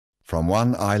From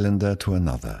one islander to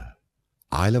another,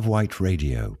 Isle of Wight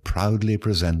Radio proudly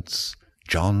presents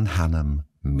John Hannam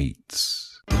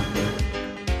Meets.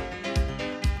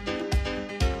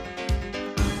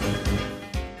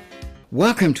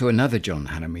 Welcome to another John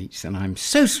Hannam Meets, and I'm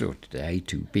so thrilled today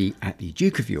to be at the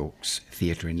Duke of York's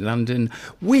Theatre in London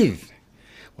with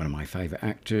one of my favourite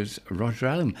actors, Roger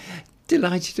Allam.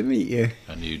 Delighted to meet you.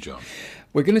 And you, John.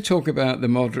 We're going to talk about The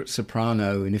Moderate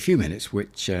Soprano in a few minutes,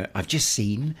 which I've just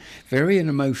seen. Very an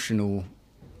emotional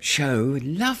show.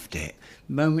 Loved it.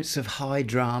 Moments of high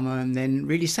drama and then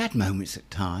really sad moments at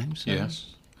times. Yes.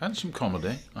 And some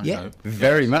comedy, I hope.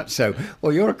 Very much so.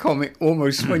 Well, you're a comic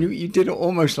almost when you did it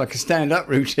almost like a stand-up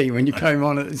routine when you came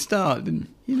on at the start,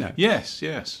 didn't you? Know. Yes,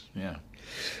 yeah.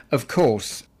 Of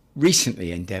course,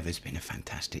 recently Endeavour's been a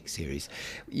fantastic series.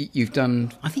 You've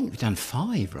done, I think you've done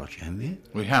 5, Roger, haven't you?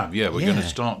 We have, yeah. We're going to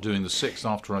start doing the 6th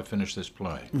after I finish this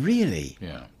play. Really?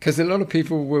 Yeah. Because a lot of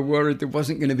people were worried there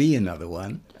wasn't going to be another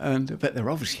one, but there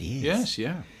obviously is. Yes,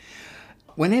 yeah.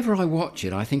 Whenever I watch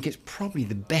it, I think it's probably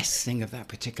the best thing of that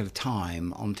particular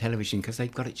time on television because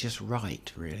they've got it just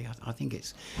right, really. I think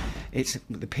it's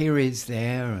the period's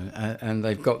there, and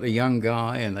they've got the young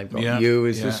guy, and they've got you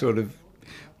as the sort of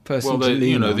person to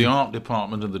lean on. The art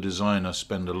department and the designer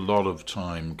spend a lot of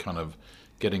time kind of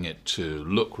getting it to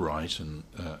look right and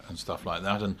stuff like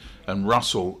that. And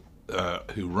Russell,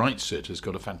 who writes it, has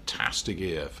got a fantastic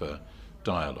ear for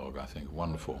dialogue. I think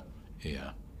wonderful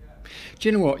ear. Do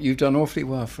you know what? You've done awfully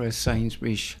well for a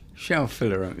Sainsbury's shelf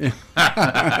filler, haven't you?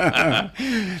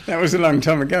 That was a long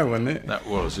time ago, wasn't it? That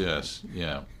was, yes,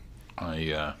 yeah.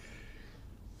 I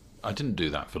didn't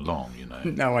do that for long, you know.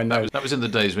 No, I know. That was in the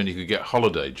days when you could get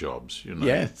holiday jobs, you know.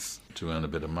 Yes. To earn a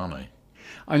bit of money.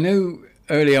 I know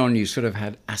early on you sort of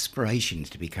had aspirations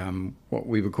to become what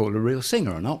we would call a real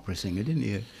singer, an opera singer, didn't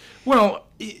you? Well,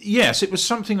 yes, it was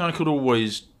something I could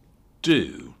always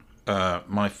do.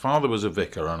 My father was a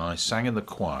vicar and I sang in the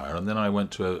choir, and then I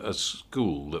went to a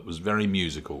school that was very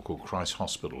musical called Christ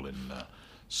Hospital in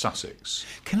Sussex.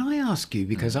 Can I ask you,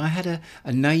 because I had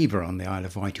a neighbour on the Isle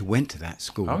of Wight who went to that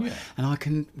school, and I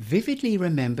can vividly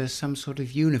remember some sort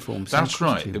of uniform. That's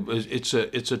right.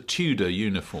 It's a Tudor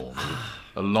uniform,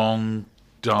 a long,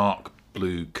 dark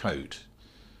blue coat,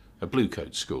 a blue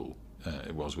coat school.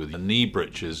 It was with knee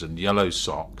breeches and yellow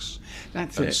socks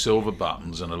and silver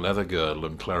buttons and a leather girdle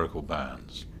and clerical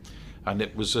bands. And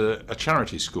it was a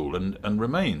charity school and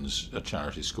remains a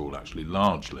charity school, actually,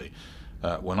 largely.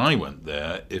 When I went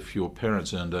there, if your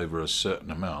parents earned over a certain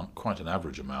amount, quite an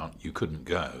average amount, you couldn't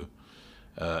go.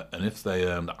 And if they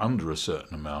earned under a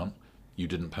certain amount, you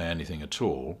didn't pay anything at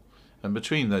all. And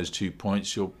between those 2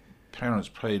 points, your parents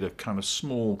paid a kind of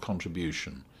small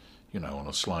contribution, you know, on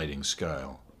a sliding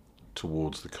scale,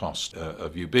 towards the cost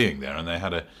of you being there, and they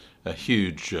had a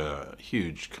huge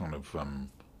kind of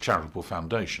charitable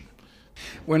foundation.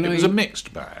 It was a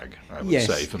mixed bag, I would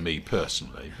say, for me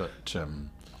personally, but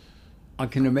I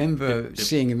can remember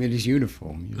seeing him in his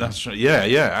uniform. You know? That's right.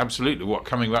 Yeah, absolutely.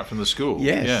 Coming back from the school?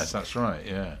 Yes, that's right.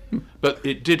 Yeah, but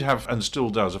it did have, and still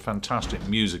does, a fantastic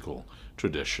musical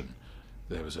tradition.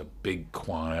 There was a big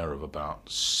choir of about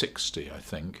 60, I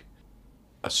think,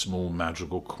 a small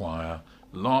madrigal choir.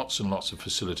 Lots and lots of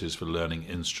facilities for learning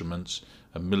instruments,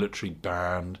 a military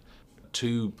band,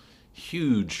 2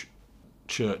 huge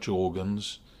church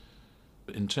organs.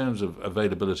 In terms of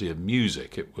availability of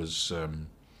music, it was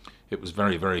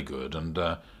very, very good. And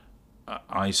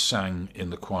I sang in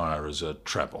the choir as a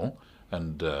treble,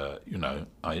 and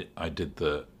I did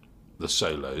the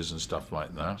solos and stuff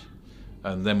like that.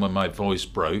 And then when my voice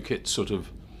broke, it settled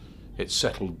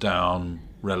down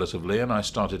relatively, and I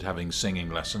started having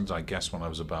singing lessons, I guess when I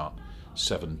was about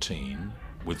 17,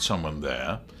 with someone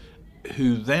there,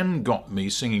 who then got me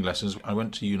singing lessons. I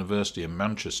went to university in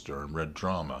Manchester and read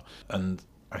drama, and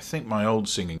I think my old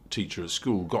singing teacher at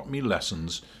school got me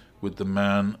lessons with the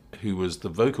man who was the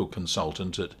vocal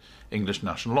consultant at English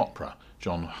National Opera,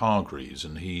 John Hargreaves,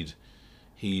 and he'd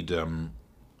been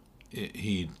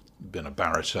a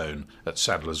baritone at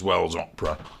Sadler's Wells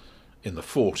Opera in the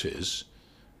 40s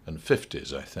and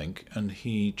 50s, I think, and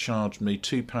he charged me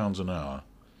 £2 an hour,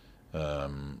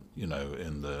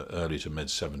 in the early to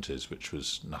mid-70s, which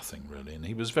was nothing really, and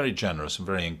he was very generous and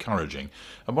very encouraging.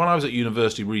 And when I was at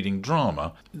university reading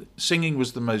drama, singing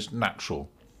was the most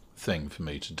natural thing for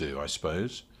me to do, I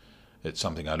suppose. It's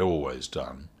something I'd always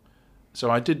done. So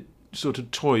I did sort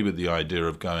of toy with the idea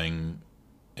of going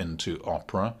into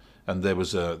opera, and there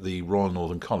was the Royal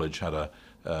Northern College had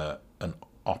an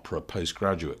opera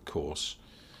postgraduate course.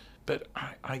 But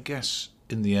I guess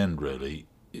in the end, really,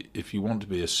 if you want to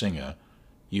be a singer,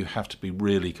 you have to be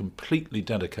really completely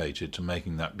dedicated to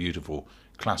making that beautiful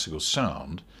classical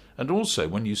sound, and also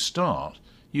when you start,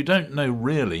 you don't know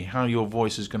really how your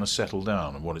voice is going to settle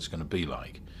down and what it's going to be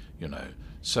like, you know.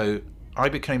 So I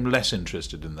became less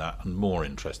interested in that and more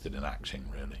interested in acting,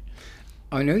 really.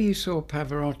 I know you saw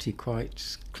Pavarotti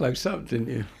quite close up, didn't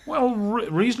you? Well,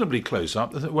 reasonably close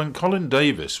up. When Colin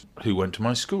Davis, who went to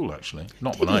my school actually,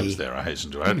 not when I was there, I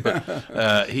hasten to add,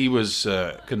 but he was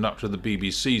conductor of the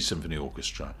BBC Symphony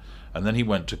Orchestra, and then he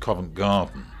went to Covent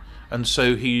Garden, and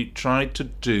so he tried to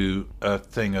do a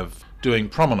thing of doing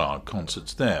promenade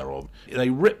concerts there, or they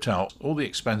ripped out all the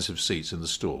expensive seats in the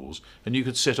stalls and you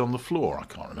could sit on the floor. I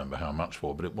can't remember how much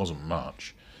for, but it wasn't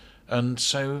much. And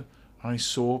so I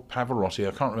saw Pavarotti,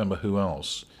 I can't remember who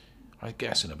else, I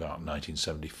guess in about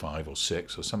 1975 or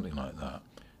 6 or something like that,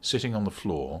 sitting on the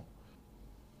floor,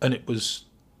 and it was,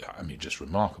 I mean, just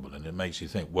remarkable, and it makes you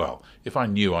think, well, if I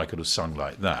knew I could have sung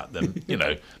like that, then, you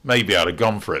know, maybe I'd have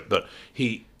gone for it. But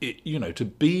you know, to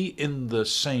be in the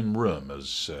same room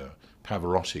as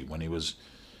Pavarotti when he was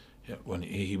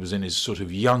in his sort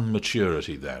of young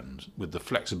maturity then, with the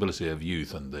flexibility of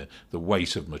youth and the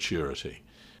weight of maturity,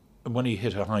 and when he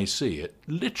hit a high C, it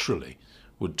literally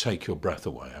would take your breath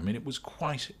away. I mean, it was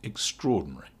quite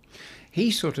extraordinary. He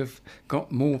sort of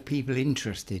got more people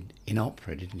interested in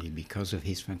opera, didn't he, because of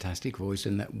his fantastic voice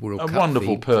and that World Cup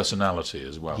wonderful theme. Personality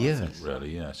as well, Yes. I think,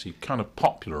 really, yes. He kind of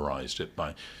popularised it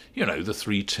by, you know, the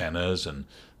 3 tenors and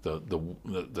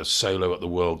the solo at the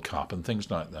World Cup and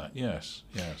things like that, yes,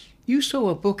 yes. You saw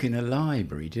a book in a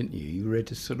library, didn't you? You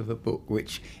read a sort of a book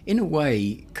which, in a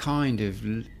way, kind of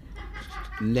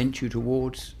lent you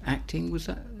towards acting, was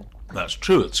that? That's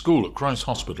true. At school, at Christ's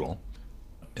Hospital,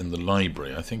 in the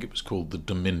library, I think it was called the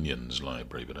Dominions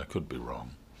Library, but I could be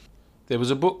wrong. There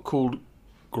was a book called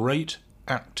Great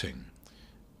Acting.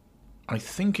 I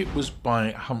think it was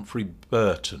by Humphrey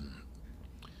Burton.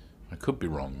 I could be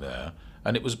wrong there.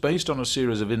 And it was based on a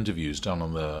series of interviews done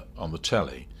on the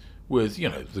telly with, you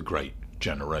know, the great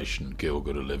generation,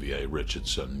 Gielgud, Olivier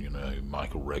Richardson, you know,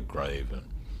 Michael Redgrave and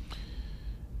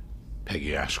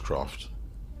Peggy Ashcroft,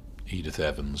 Edith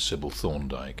Evans, Sybil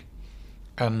Thorndike.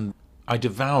 And I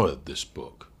devoured this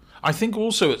book. I think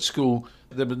also at school,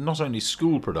 there were not only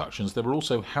school productions, there were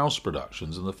also house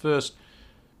productions. And the first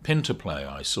Pinter play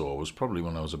I saw was probably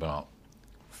when I was about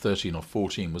 13 or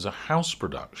 14, was a house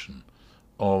production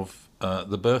of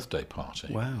The Birthday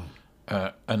Party.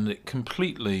 Wow. And it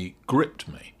completely gripped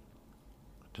me.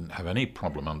 I didn't have any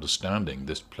problem understanding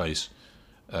this place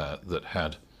that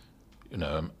had, you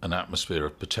know, an atmosphere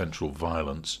of potential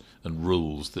violence and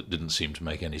rules that didn't seem to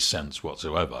make any sense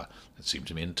whatsoever. It seemed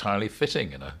to me entirely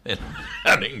fitting in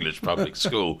an English public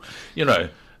school, you know.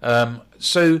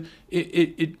 So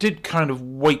it did kind of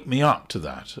wake me up to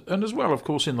that. And as well, of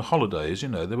course, in the holidays, you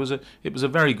know, it was a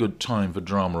very good time for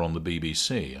drama on the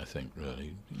BBC, I think,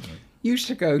 really. You know. You used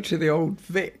to go to the Old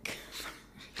Vic.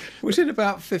 Was it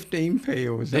about 15p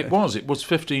or was it? It was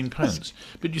 15 pence.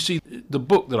 But you see, the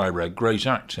book that I read, Great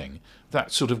Acting,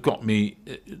 that sort of got me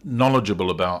knowledgeable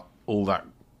about all that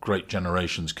great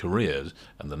generation's careers,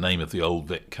 and the name of the Old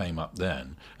Vic came up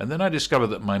then. And then I discovered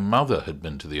that my mother had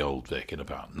been to the Old Vic in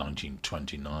about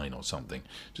 1929 or something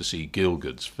to see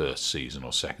Gielgud's first season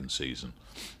or second season.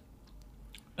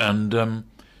 And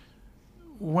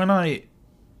when I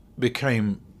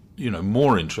became, you know,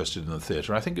 more interested in the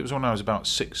theatre, I think it was when I was about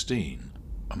 16,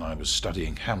 and I was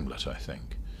studying Hamlet, I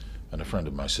think. And a friend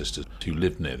of my sister's who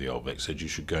lived near the Old Vic said, you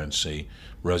should go and see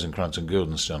Rosencrantz and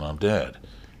Guildenstern are Dead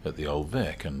at the Old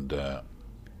Vic. And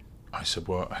I said,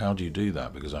 well, how do you do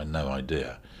that? Because I had no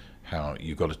idea how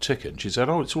you got a ticket. And she said,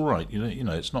 oh, it's all right. You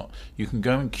know, it's not. You can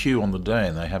go and queue on the day,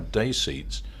 and they have day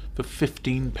seats for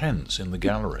 15 pence in the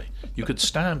gallery. You could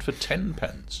stand for 10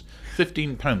 pence.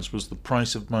 15 pence was the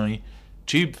price of my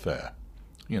tube fare,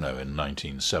 you know, in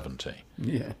 1970.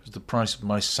 Yeah. It was the price of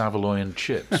my Savoy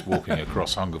chips walking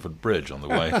across Hungerford Bridge on the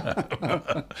way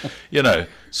home. You know,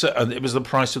 so, and it was the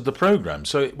price of the programme,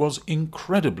 so it was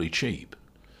incredibly cheap.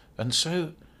 And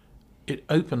so it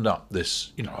opened up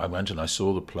this, you know, I went and I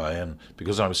saw the play, and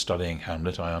because I was studying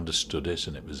Hamlet, I understood it,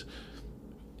 and it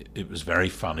was very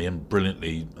funny and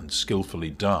brilliantly and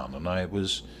skillfully done, and I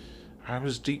was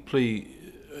deeply,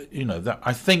 you know, that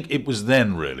I think it was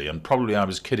then really, and probably I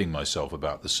was kidding myself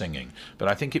about the singing, but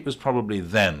I think it was probably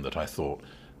then that I thought,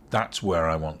 that's where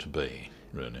I want to be,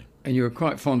 really. And you were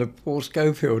quite fond of Paul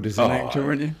Schofield as an actor,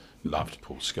 weren't you? Loved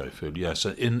Paul Schofield, yes.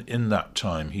 In that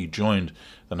time, he joined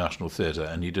the National Theatre,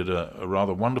 and he did a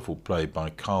rather wonderful play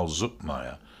by Karl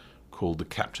Zuckmayer called The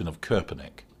Captain of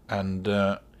Köpenick,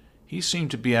 and he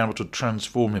seemed to be able to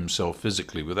transform himself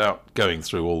physically without going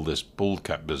through all this bald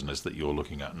cap business that you're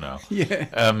looking at now.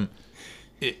 Yeah.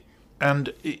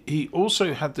 And he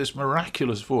also had this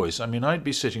miraculous voice. I mean, I'd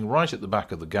be sitting right at the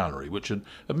back of the gallery, which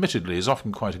admittedly is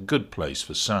often quite a good place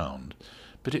for sound,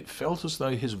 but it felt as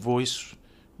though his voice,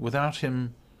 without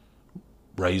him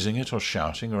raising it or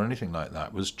shouting or anything like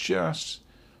that, was just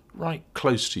right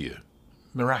close to you.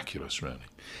 Miraculous, really.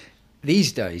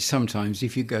 These days, sometimes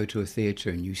if you go to a theatre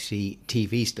and you see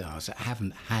TV stars that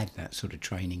haven't had that sort of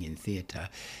training in theatre,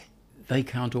 they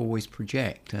can't always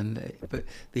project. But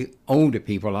the older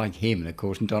people like him, and of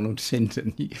course Donald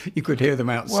Sinton, you could hear them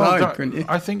outside, couldn't you?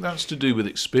 I think that's to do with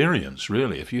experience,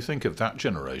 really. If you think of that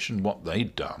generation, what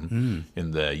they'd done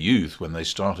in their youth when they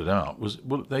started out was,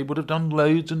 well, they would have done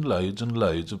loads and loads and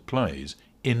loads of plays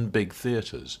in big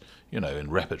theatres,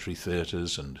 in repertory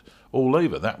theatres and all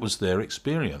over. That was their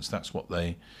experience. That's what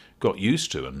they got used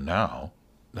to. And now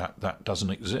that doesn't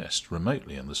exist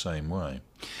remotely in the same way.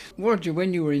 Roger,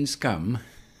 when you were in Scum,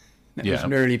 that was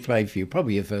an early play for you.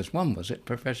 Probably your first one, was it?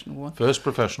 Professional one? First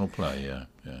professional play, yeah.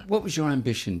 What was your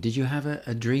ambition? Did you have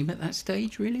a dream at that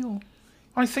stage, really? Or?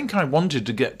 I think I wanted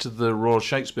to get to the Royal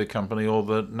Shakespeare Company or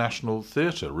the National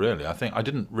Theatre, really. I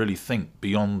didn't really think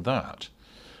beyond that.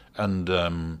 And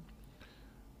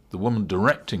the woman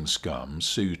directing Scum,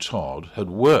 Sue Todd, had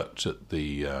worked at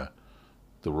the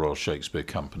Royal Shakespeare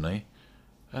Company,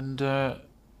 and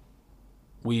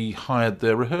we hired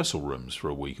their rehearsal rooms for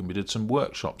a week, and we did some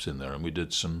workshops in there, and we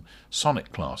did some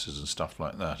sonnet classes and stuff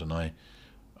like that, and I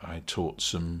taught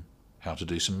some how to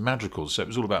do some madrigals. So it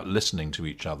was all about listening to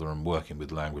each other and working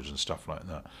with language and stuff like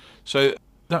that. So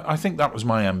I think that was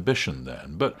my ambition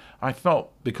then. But I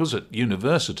felt, because at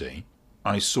university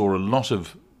I saw a lot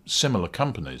of similar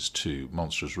companies to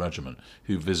Monstrous Regiment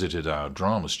who visited our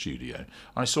drama studio,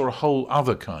 I saw a whole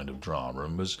other kind of drama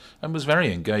and was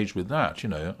very engaged with that.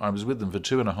 I was with them for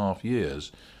 2.5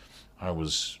 years. I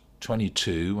was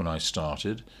 22 when I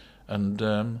started,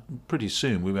 and pretty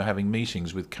soon we were having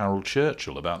meetings with Carol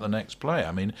Churchill about the next play.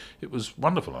 I mean, it was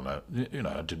wonderful. I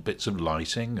did bits of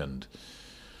lighting and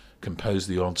composed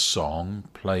the odd song,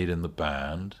 played in the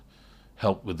band,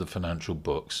 helped with the financial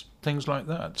books, things like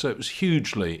that. So it was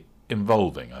hugely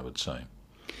involving, I would say.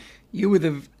 You were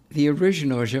the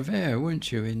original Javert,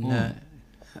 weren't you?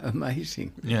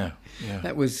 Amazing. Yeah.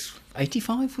 That was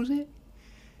 85, was it?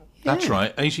 That's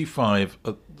right, 85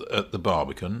 at the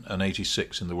Barbican and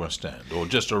 86 in the West End, or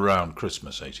just around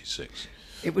Christmas, 86.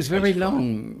 It was very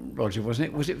long, Roger, wasn't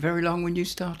it? Was it very long when you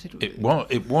started? It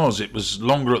was. It was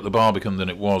longer at the Barbican than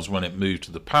it was when it moved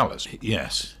to the Palace.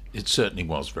 Yes, it certainly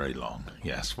was very long.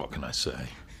 Yes, what can I say?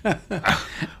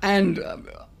 And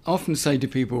often say to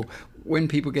people, when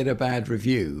people get a bad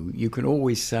review, you can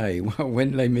always say, well,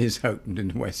 when Les Mis opened in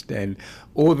the West End,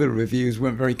 all the reviews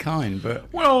weren't very kind,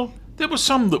 but... Well, there were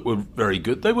some that were very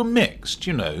good. They were mixed,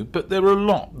 but there were a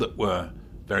lot that were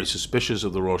very suspicious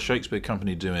of the Royal Shakespeare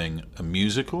Company doing a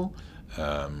musical.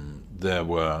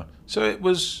 So it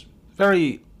was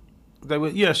very...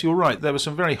 Yes, you're right, there were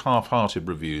some very half-hearted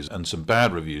reviews and some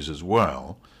bad reviews as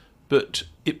well, but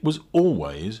it was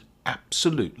always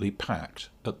absolutely packed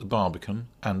at the Barbican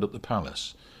and at the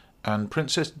Palace. And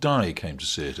Princess Di came to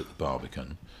see it at the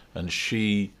Barbican, and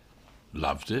she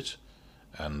loved it,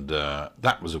 and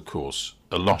that was, of course,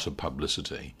 a lot of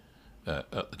publicity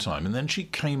at the time. And then she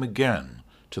came again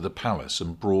to the Palace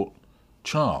and brought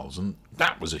Charles, and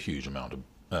that was a huge amount of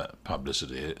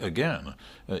publicity again,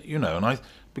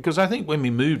 because I think when we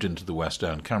moved into the West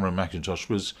End, Cameron Mackintosh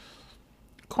was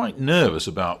quite nervous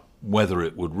about whether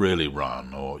it would really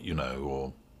run, or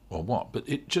what. But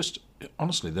it just,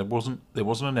 honestly, there wasn't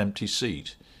an empty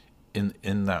seat in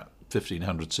that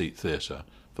 1,500 seat theatre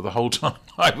for the whole time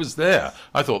I was there.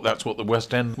 I thought that's what the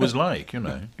West End was like,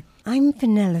 I'm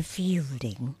Vanilla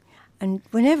Fielding, and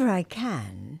whenever I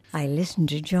can, I listen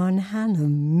to John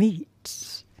Hannam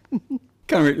Meets.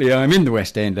 Currently, I'm in the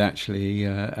West End, actually,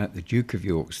 at the Duke of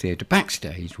York's Theatre,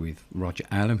 backstage with Roger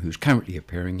Allam, who's currently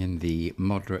appearing in The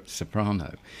Moderate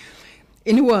Soprano.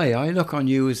 In a way, I look on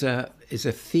you as a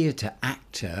theatre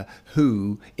actor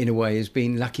who, in a way, has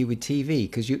been lucky with TV,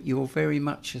 because you're very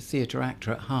much a theatre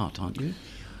actor at heart, aren't you?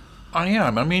 I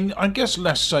am. I mean, I guess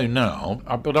less so now,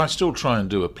 but I still try and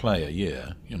do a play a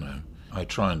year, I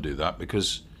try and do that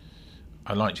because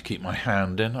I like to keep my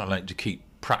hand in, I like to keep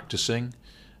practising.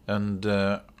 And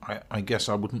I guess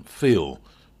I wouldn't feel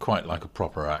quite like a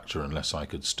proper actor unless I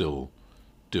could still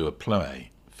do a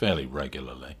play fairly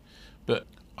regularly. But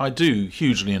I do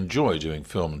hugely enjoy doing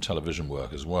film and television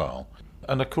work as well.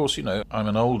 And of course, I'm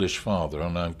an oldish father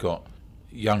and I've got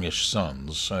youngish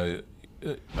sons, so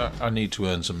I need to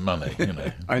earn some money,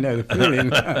 I know the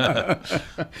feeling.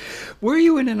 Were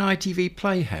you in an ITV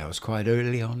playhouse quite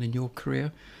early on in your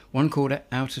career? one called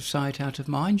Out of Sight, Out of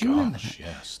Mind. Do you remember that?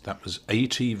 Yes, that was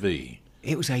ATV.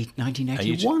 It was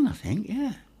 1981, I think,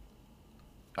 yeah.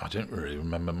 I don't really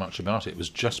remember much about it. It was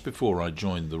just before I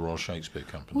joined the Royal Shakespeare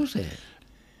Company. Was it?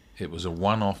 It was a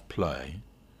one-off play.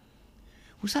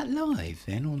 Was that live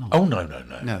then or not? Oh, no.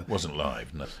 No. It wasn't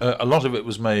live, no. A lot of it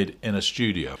was made in a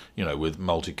studio, with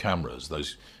multi-cameras,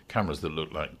 those cameras that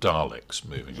look like Daleks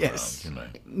moving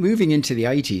around, Moving into the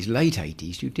 80s, late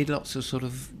 80s, you did lots of sort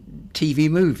of TV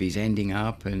movies, Ending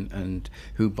Up and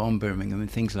Who Bombed Birmingham and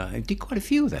things like that. You did quite a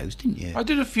few of those, didn't you? I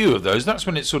did a few of those. That's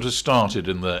when it sort of started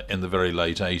in the very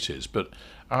late 80s. But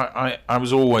I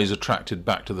was always attracted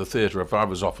back to the theatre. If I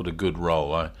was offered a good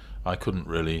role, I couldn't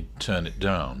really turn it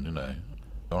down,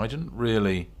 I didn't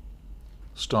really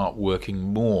start working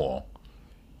more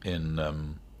in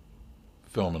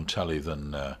film and telly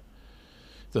than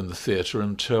the theatre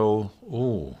until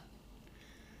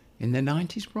in the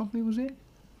 90s, probably, was it?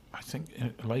 I think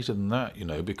later than that,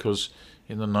 because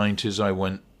in the 90s I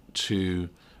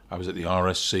was at the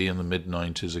RSC in the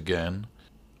mid-90s again.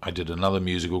 I did another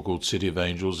musical called City of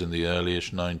Angels in the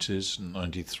early-ish 90s,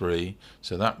 93.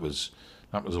 So that was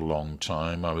a long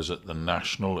time. I was at the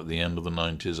National at the end of the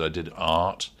 90s. I did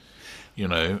art,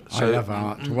 So I love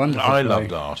art. Wonderful. I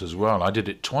loved art as well. I did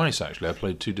it twice, actually. I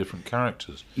played two different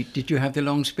characters. Did you have the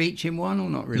long speech in one or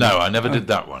not really? No, I never did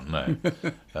that one, no.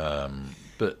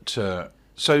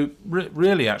 So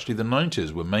really, actually, the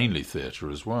 90s were mainly theatre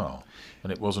as well.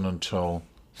 And it wasn't until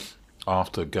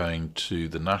after going to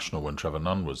the National when Trevor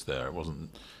Nunn was there, it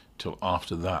wasn't until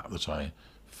after that I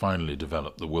finally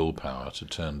developed the willpower to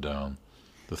turn down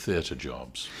the theatre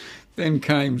jobs. Then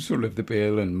came sort of The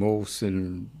Bill and Morse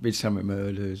and Midsummer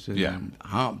Murders and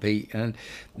Heartbeat and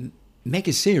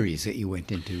mega series that you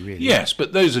went into, really. Yes,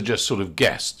 but those are just sort of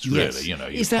guests, yes.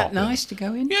 really. You is that nice to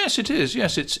go in? Yes, it is.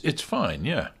 Yes, it's fine.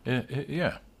 Yeah.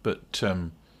 But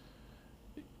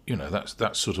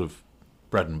that's sort of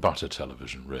bread and butter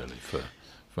television, really, for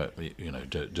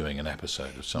doing an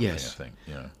episode of something. Yes. I think.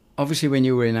 Yeah. Obviously, when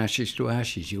you were in Ashes to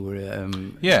Ashes, you were...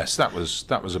 yes, that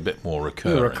was a bit more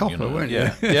recurring. You were a copper, weren't you?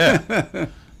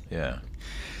 Yeah.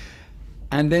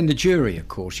 And then The Jury, of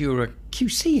course. You were a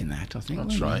QC in that, I think.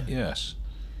 That's right, yes.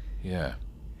 Yeah.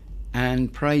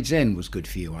 And Parade's End was good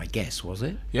for you, I guess, was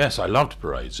it? Yes, I loved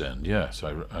Parade's End, yes.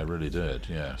 I really did,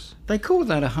 yes. They call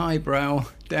that a highbrow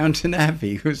Downton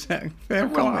Abbey. Was that a fair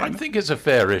comment? I think it's a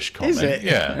fairish comment. Is it?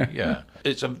 Yeah.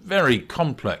 It's a very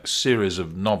complex series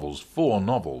of novels, 4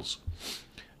 novels,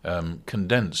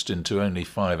 condensed into only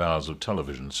 5 hours of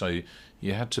television. So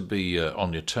you had to be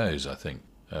on your toes, I think,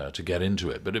 to get into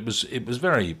it. But it was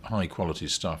very high-quality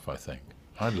stuff, I think.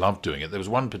 I loved doing it. There was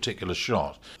one particular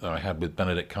shot that I had with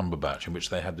Benedict Cumberbatch in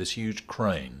which they had this huge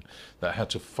crane that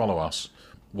had to follow us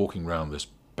walking around this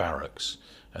barracks,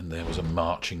 and there was a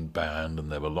marching band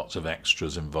and there were lots of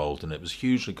extras involved, and it was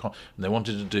hugely... and they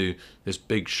wanted to do this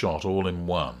big shot all in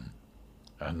one.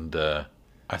 And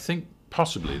I think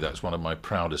possibly that's one of my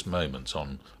proudest moments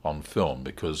on film,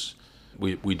 because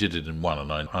we did it in one,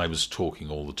 and I was talking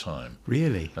all the time.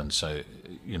 Really? And so,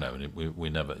 we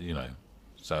never,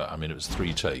 So, I mean, it was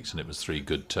 3 takes, and it was 3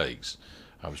 good takes.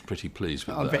 I was pretty pleased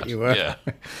with that. I bet you were. Yeah.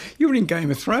 You were in Game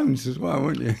of Thrones as well,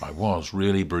 weren't you? I was,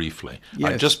 really briefly.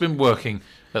 Yes. I'd just been working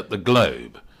at the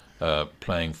Globe,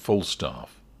 playing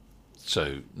Falstaff.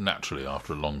 So, naturally,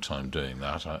 after a long time doing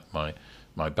that,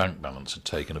 my bank balance had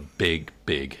taken a big,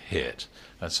 big hit.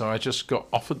 And so I just got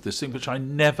offered this thing, which I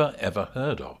never, ever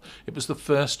heard of. It was the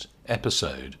first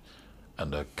episode,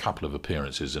 and a couple of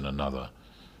appearances in another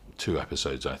 2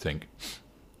 episodes, I think,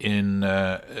 in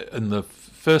the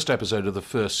first episode of the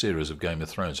first series of Game of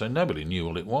Thrones. So nobody knew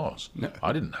what it was. No.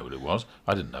 I didn't know what it was.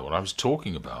 I didn't know what I was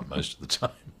talking about most of the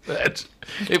time. But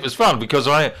it was fun because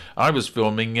I was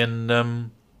filming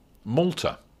in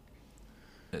Malta.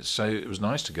 So it was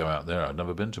nice to go out there. I'd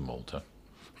never been to Malta.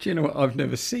 Do you know what? I've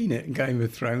never seen it in Game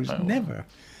of Thrones. Oh. Never.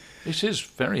 It is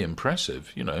very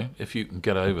impressive, if you can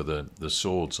get over the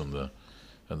swords and the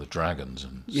dragons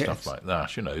and stuff like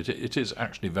that. It is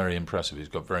actually very impressive. It's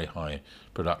got very high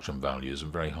production values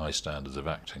and very high standards of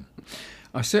acting.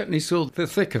 I certainly saw the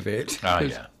thick of it.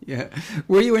 Yeah.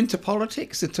 Were you into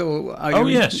politics at all?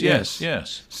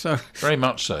 Yes. So very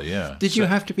much so, yeah. Did you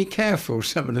have to be careful,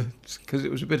 because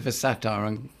it was a bit of a satire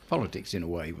on politics in a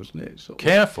way, wasn't it?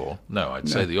 Careful? No, I'd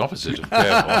say the opposite of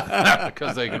careful,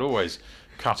 because they could always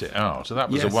cut it out. So that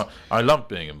was I loved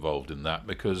being involved in that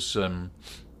because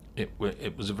it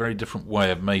was a very different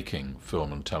way of making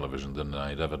film and television than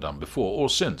I'd ever done before or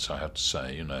since, I have to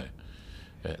say.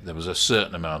 There was a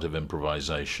certain amount of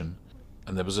improvisation,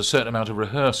 and there was a certain amount of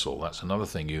rehearsal. That's another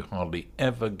thing. You hardly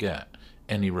ever get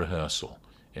any rehearsal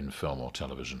in film or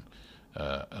television.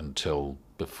 until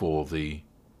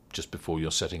just before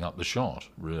you're setting up the shot,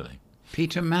 really.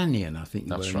 Peter Mannion, I think you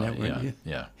That's were in right, that, weren't you?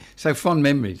 yeah. So fond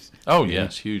memories. Oh,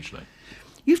 yes, hugely.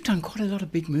 You've done quite a lot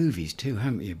of big movies too,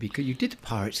 haven't you? Because you did the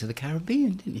Pirates of the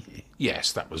Caribbean, didn't you?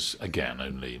 Yes, that was, again,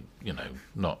 only,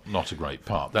 not a great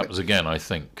part. That was, again, I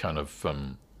think, kind of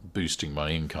boosting my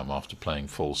income after playing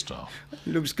Falstaff.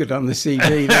 Looks good on the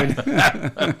CD, then.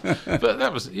 But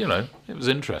that was, it was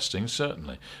interesting,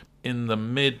 certainly. In the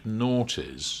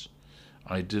mid-noughties,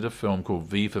 I did a film called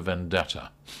V for Vendetta,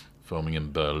 filming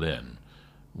in Berlin,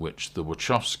 which the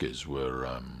Wachowskis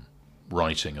were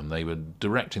writing, and they were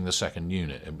directing the second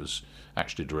unit. It was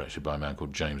actually directed by a man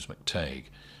called James McTague,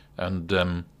 and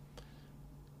the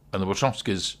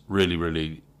Wachowskis really,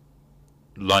 really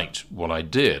liked what I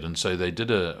did, and so they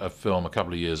did a film a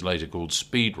couple of years later called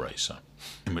Speed Racer,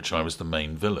 in which I was the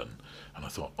main villain. And I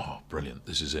thought, oh, brilliant!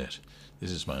 This is it.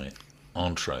 This is my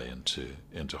entree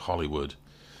into Hollywood,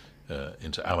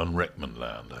 into Alan Rickman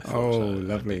land. I thought, oh,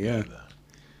 lovely, yeah.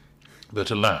 But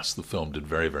alas, the film did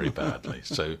very, very badly.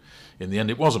 So in the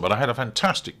end it wasn't. But I had a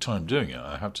fantastic time doing it,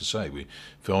 I have to say. We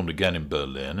filmed again in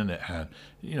Berlin, and it had,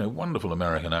 wonderful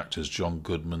American actors, John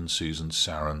Goodman, Susan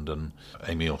Sarandon,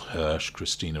 Emil Hirsch,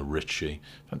 Christina Ricci.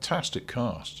 Fantastic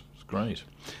cast. It was great.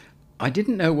 I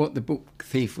didn't know what The Book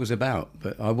Thief was about,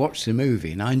 but I watched the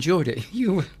movie and I enjoyed it.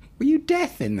 Were you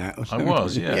deaf in that? I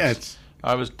was, yes. Yes.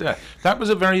 I was deaf. That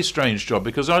was a very strange job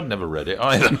because I'd never read it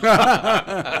either.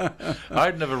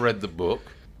 I'd never read the book.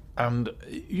 And,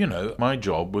 my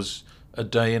job was a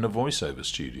day in a voiceover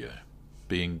studio,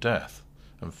 being deaf,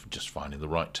 and just finding the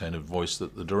right tone of voice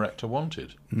that the director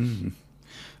wanted. Mm.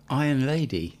 Iron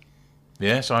Lady.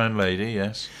 Yes, Iron Lady,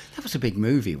 yes. That was a big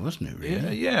movie, wasn't it,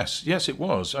 really? Yes, it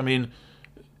was. I mean,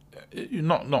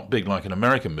 not big like an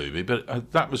American movie,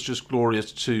 but that was just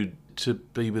glorious to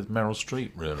be with Meryl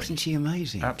Streep, really. Wasn't she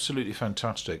amazing? Absolutely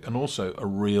fantastic. And also a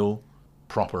real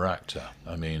proper actor.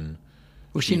 I mean...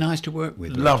 Was she nice to work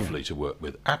with? Lovely to work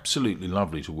with. Absolutely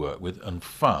lovely to work with, and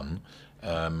fun.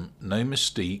 No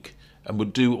mystique, and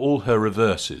would do all her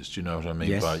reverses. Do you know what I mean?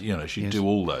 Yes. She'd do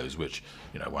all those, which,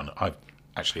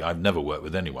 I've never worked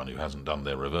with anyone who hasn't done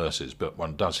their reverses, but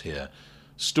one does hear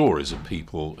stories of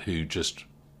people who just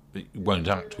won't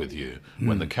act with you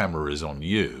when the camera is on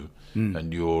you,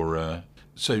 and you're...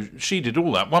 So she did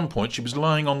all that. At one point, she was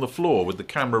lying on the floor with the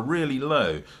camera really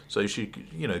low, so she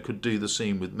could do the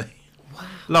scene with me. Wow.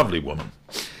 Lovely woman.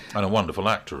 And a wonderful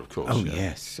actor, of course. Oh,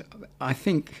 yes. I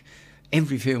think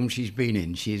every film she's been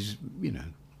in, she's,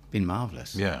 been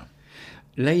marvellous. Yeah.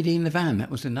 Lady in the Van, that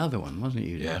was another one, wasn't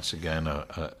it? Yes, again,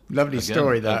 lovely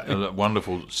story, that. A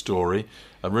wonderful story,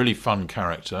 a really fun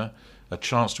character, a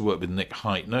chance to work with Nick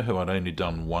Heitner, who I'd only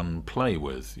done one play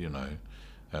with,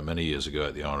 many years ago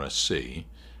at the RSC,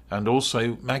 and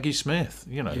also Maggie Smith,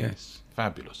 Yes.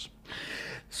 Fabulous.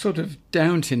 Sort of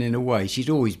Downton in a way. She's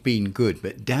always been good,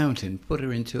 but Downton put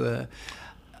her into a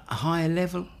higher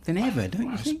level than ever,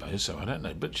 don't you think? I suppose so. I don't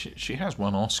know, but she has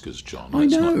won Oscars, John. I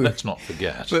know. Let's not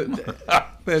forget.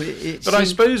 But I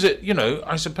suppose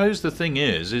I suppose the thing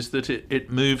is that it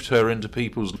moved her into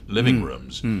people's living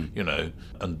rooms,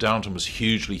 and Downton was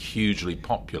hugely, hugely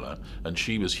popular, and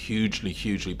she was hugely,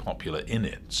 hugely popular in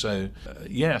it. So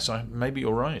yes, maybe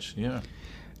you're right. Yeah.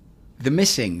 The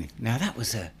Missing. Now that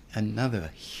was another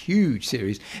huge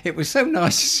series. It was so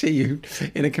nice to see you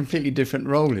in a completely different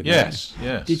role in that. Yes.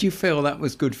 Did you feel that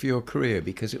was good for your career?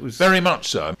 Because it was... Very much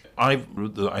so. I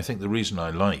think the reason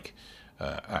I like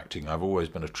acting, I've always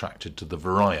been attracted to the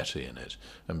variety in it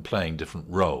and playing different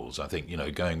roles. I think,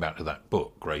 going back to that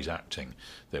book, Great Acting,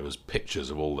 there was pictures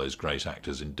of all those great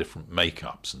actors in different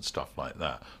makeups and stuff like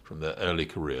that from their early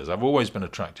careers. I've always been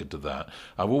attracted to that.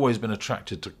 I've always been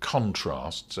attracted to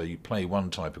contrast, so you play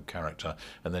one type of character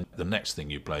and then the next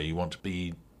thing you play you want to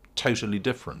be totally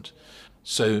different.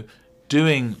 So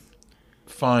doing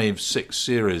 5-6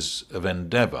 series of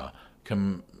Endeavour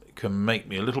can make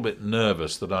me a little bit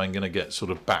nervous that I'm going to get sort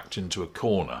of backed into a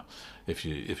corner, if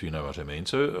you know what I mean.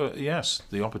 So yes,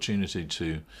 the opportunity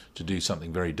to do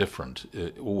something very different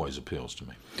always appeals to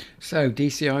me. So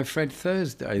DCI Fred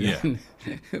Thursday, then.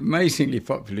 Yeah. Amazingly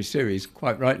popular series,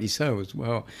 quite rightly so as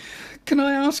well. Can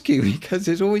I ask you, because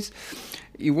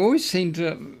you always seem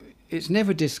to, it's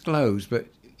never disclosed, but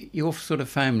your sort of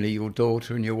family, your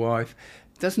daughter and your wife,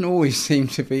 doesn't always seem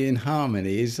to be in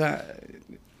harmony. Is that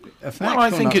a fact? Well,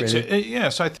 I think it's really?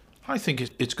 Yes. I think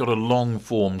it's got a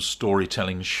long-form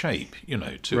storytelling shape,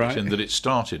 to right. it, in that it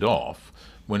started off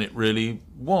when it really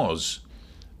was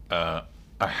a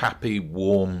happy,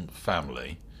 warm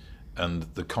family, and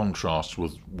the contrast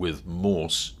with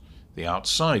Morse, the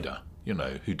outsider, you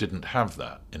know, who didn't have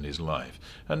that in his life.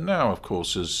 And now, of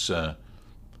course, as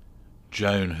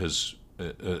Joan has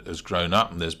grown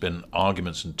up, and there's been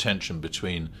arguments and tension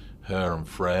between her and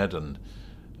Fred, and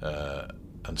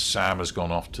Sam has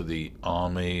gone off to the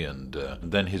army, and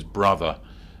then his brother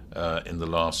in the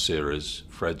last series,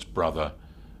 Fred's brother,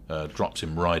 drops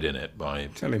him right in it by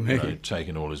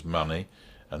taking all his money,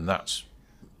 and that's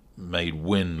made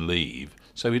Wynne leave.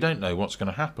 So we don't know what's going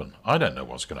to happen. I don't know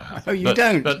what's going to happen. Oh, you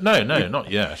don't? But no,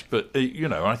 not yet. But, you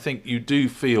know, I think you do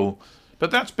feel... But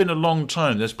that's been a long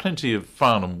time. There's plenty of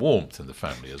fun and warmth in the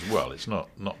family as well. It's not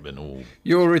been all...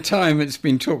 Your retirement's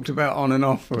been talked about on and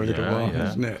off for a little while,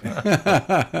 hasn't it?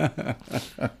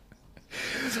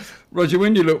 Roger,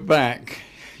 when you look back,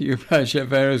 you've had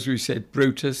Javert, as we said,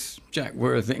 Brutus, Jack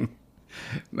Worthing,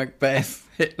 Macbeth,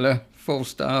 Hitler,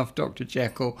 Falstaff, Dr.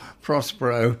 Jekyll,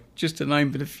 Prospero, just to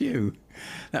name but a few.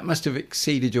 That must have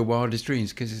exceeded your wildest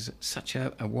dreams, because there's such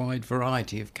a wide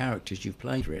variety of characters you've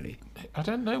played, really. I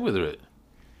don't know whether it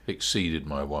exceeded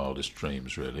my wildest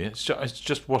dreams, really. It's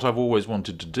just what I've always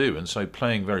wanted to do, and so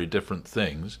playing very different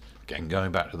things, again,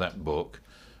 going back to that book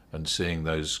and seeing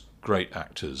those great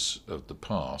actors of the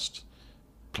past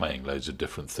playing loads of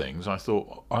different things, I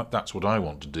thought, that's what I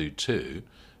want to do too,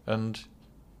 and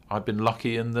I've been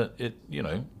lucky in that it, you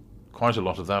know, quite a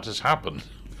lot of that has happened.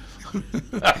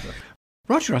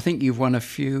 Roger, I think you've won a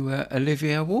few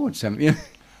Olivier Awards, haven't you?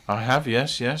 I have,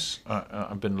 yes.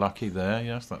 I've been lucky there,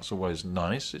 yes. That's always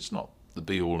nice. It's not the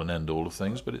be-all and end-all of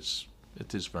things, but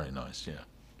it is very nice, yeah.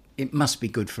 It must be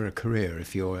good for a career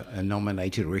if you're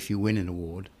nominated or if you win an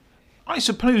award. I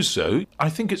suppose so. I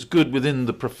think it's good within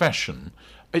the profession.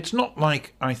 It's not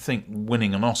like, I think,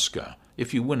 winning an Oscar.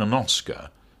 If you win an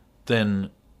Oscar, then,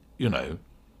 you know,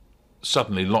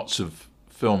 suddenly lots of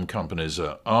film companies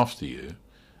are after you,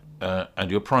 and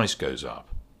your price goes up.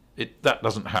 That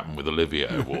doesn't happen with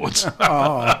Olivier Awards.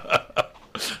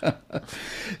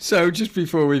 So just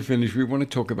before we finish, we want to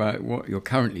talk about what you're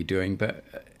currently doing, but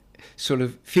sort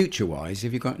of future-wise,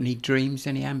 have you got any dreams,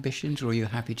 any ambitions, or are you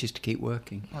happy just to keep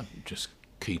working? I'd just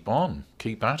keep on,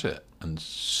 keep at it, and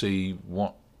see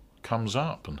what comes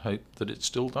up, and hope that it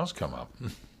still does come up.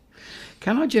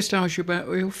 Can I just ask you about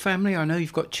your family? I know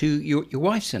you've got two. Your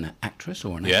wife's an actress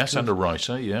or an actress? Yes, and a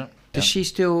writer, yeah. Does she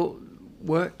still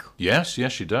work? Yes,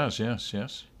 she does,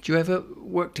 yes. Do you ever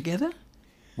work together?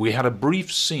 We had a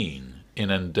brief scene in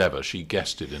Endeavour. She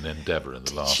guested in Endeavour in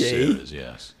the last series,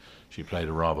 yes. She played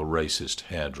a rather racist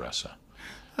hairdresser.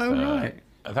 Oh, right.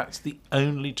 That's the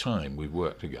only time we've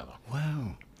worked together.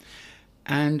 Wow.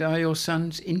 And are your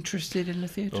sons interested in the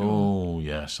theatre? Oh,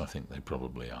 yes, I think they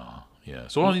probably are,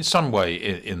 yes. Or in some way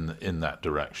in that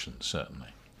direction, certainly.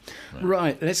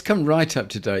 Right, let's come right up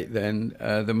to date then.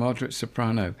 The Moderate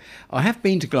Soprano. I have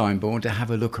been to Glyndebourne to have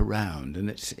a look around, and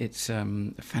it's a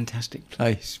fantastic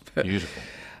place. But beautiful.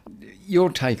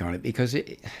 Your take on it, because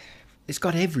it's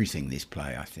got everything, this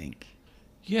play, I think.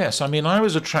 Yes, I mean, I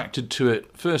was attracted to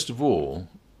it, first of all,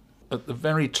 at the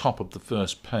very top of the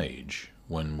first page,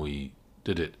 when we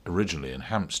did it originally in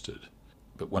Hampstead.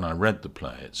 But when I read the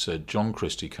play, it said, John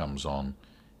Christie comes on,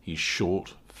 he's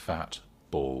short, fat,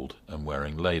 bald, and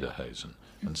wearing lederhosen.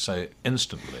 And so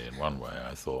instantly, in one way,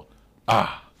 I thought,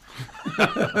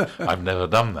 I've never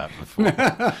done that before.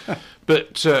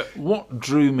 But what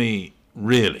drew me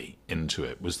really into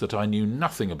it was that I knew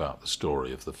nothing about the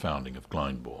story of the founding of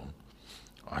Glyndebourne.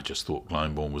 I just thought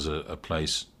Glyndebourne was a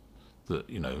place that,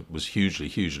 you know, was hugely,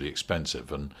 hugely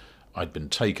expensive, and I'd been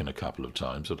taken a couple of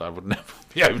times that I would never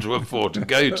be able to afford to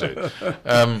go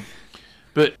to.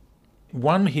 But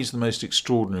one, he's the most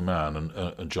extraordinary man,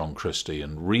 and John Christie,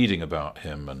 and reading about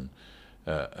him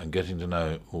and getting to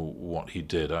know what he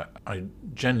did, I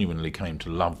genuinely came to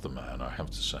love the man, I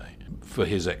have to say, for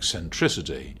his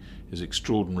eccentricity, his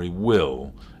extraordinary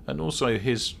will, and also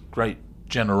his great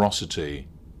generosity,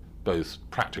 both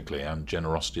practically and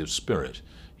generosity of spirit.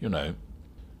 You know,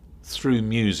 through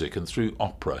music and through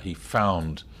opera, he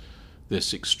found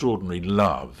this extraordinary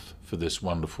love for this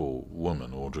wonderful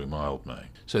woman, Audrey Mildmay.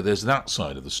 So there's that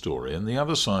side of the story, and the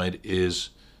other side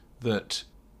is that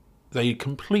they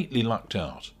completely lucked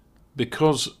out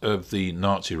because of the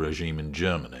Nazi regime in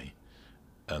Germany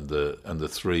and the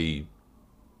three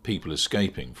people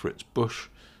escaping: Fritz Busch,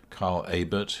 Karl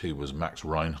Ebert, who was Max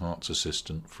Reinhardt's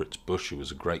assistant, Fritz Busch, who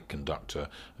was a great conductor,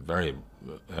 a very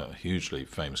hugely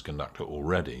famous conductor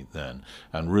already then,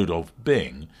 and Rudolf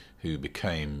Bing, who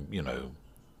became, you know,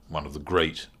 one of the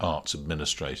great arts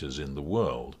administrators in the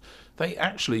world. They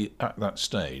actually, at that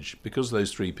stage, because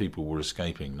those three people were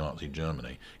escaping Nazi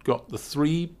Germany, got the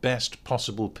three best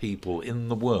possible people in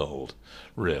the world,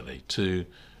 really, to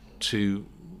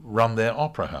run their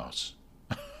opera house.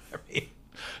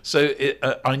 So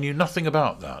I knew nothing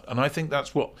about that, and I think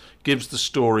that's what gives the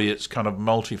story its kind of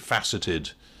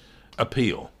multifaceted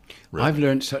appeal. Really. I've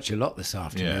learned such a lot this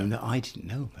afternoon that I didn't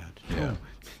know about at all.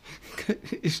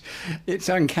 It's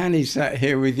uncanny sat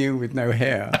here with you with no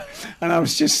hair, and I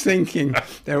was just thinking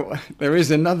there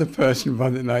is another person by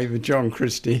the name of John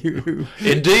Christie who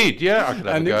indeed, I could have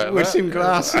and a go at with that. some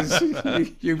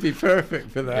glasses, you'd be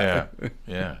perfect for that.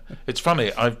 Yeah. It's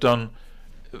funny. I've done,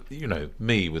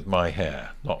 me with my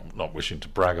hair. Not wishing to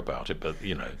brag about it, but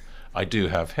I do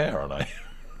have hair, and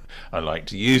I like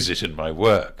to use it in my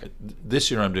work. This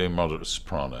year I'm doing moderate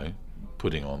soprano,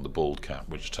 putting on the bald cap,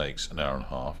 which takes an hour and a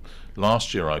half.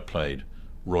 Last year I played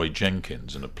Roy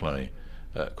Jenkins in a play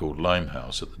called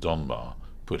Limehouse at the Donmar,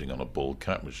 putting on a bald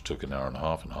cap, which took an hour and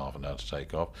half an hour to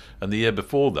take off. And the year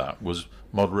before that was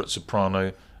moderate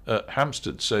soprano at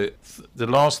Hampstead. So the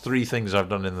last 3 things I've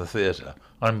done in the theatre,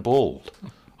 I'm bald.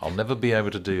 I'll never be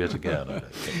able to do it again. I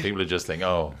don't think. People just think,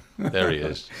 oh, there he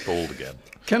is, bald again.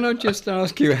 Can I just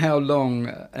ask you how long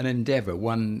an endeavour,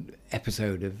 one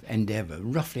episode of Endeavour,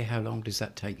 roughly how long does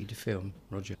that take you to film,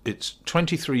 Roger? It's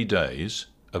 23 days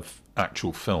of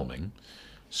actual filming,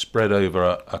 spread over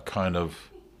a kind of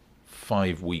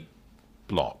 5-week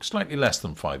block, slightly less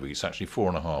than 5 weeks, actually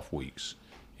 4.5 weeks.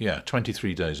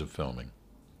 23 days of filming.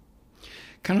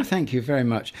 Can I thank you very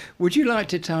much? Would you like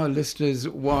to tell our listeners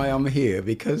why I'm here?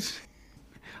 Because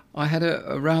I had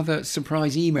a rather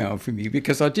surprise email from you,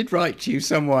 because I did write to you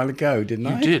some while ago, didn't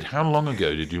I? You did? How long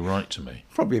ago did you write to me?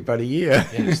 Probably about a year.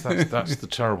 Yes, that's the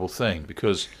terrible thing,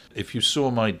 because if you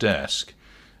saw my desk,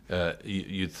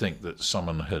 you'd think that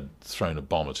someone had thrown a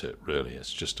bomb at it, really.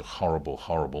 It's just a horrible,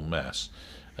 horrible mess,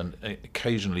 and it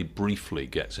occasionally briefly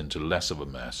gets into less of a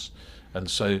mess. And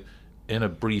so in a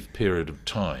brief period of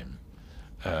time,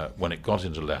 when it got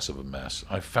into less of a mess,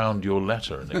 I found your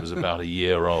letter, and it was about a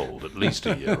year old, at least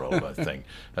a year old, I think.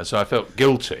 And so I felt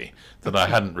guilty that I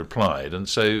hadn't replied, and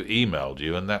so emailed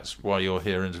you, and that's why you're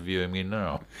here interviewing me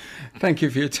now. Thank you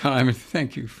for your time, and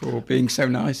thank you for being so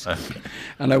nice. Okay.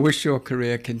 And I wish your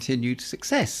career continued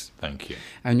success. Thank you.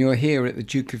 And you're here at the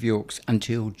Duke of York's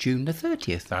until June the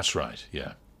 30th. That's right,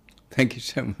 yeah. Thank you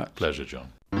so much. Pleasure,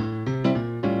 John.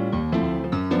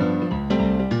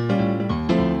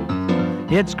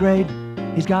 It's great,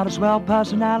 he's got a swell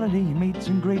personality. He meets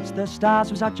and greets the stars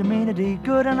with such amenity,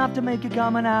 good enough to make you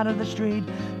coming out of the street.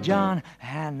 John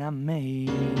Hannam.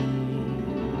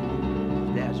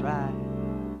 That's right.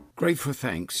 Grateful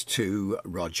thanks to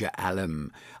Roger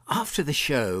Allam. After the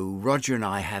show, Roger and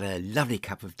I had a lovely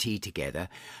cup of tea together,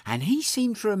 and he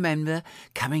seemed to remember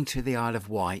coming to the Isle of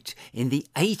Wight in the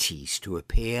 80s to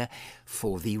appear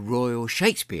for the Royal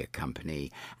Shakespeare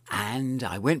Company. And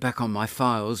I went back on my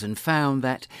files and found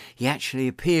that he actually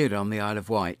appeared on the Isle of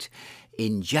Wight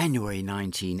in January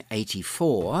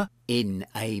 1984 in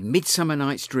A Midsummer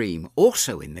Night's Dream,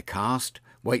 also in the cast.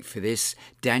 Wait for this,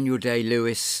 Daniel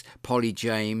Day-Lewis, Polly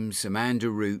James, Amanda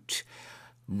Root,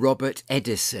 Robert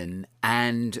Edison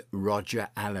and Roger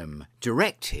Allam,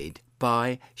 directed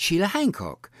by Sheila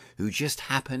Hancock, who just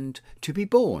happened to be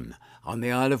born on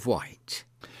the Isle of Wight.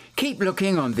 Keep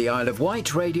looking on the Isle of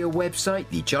Wight radio website,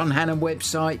 the John Hannam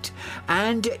website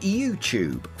and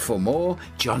YouTube for more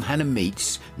John Hannam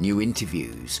Meets new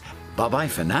interviews. Bye-bye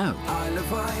for now. Isle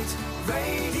of Wight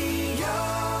Radio.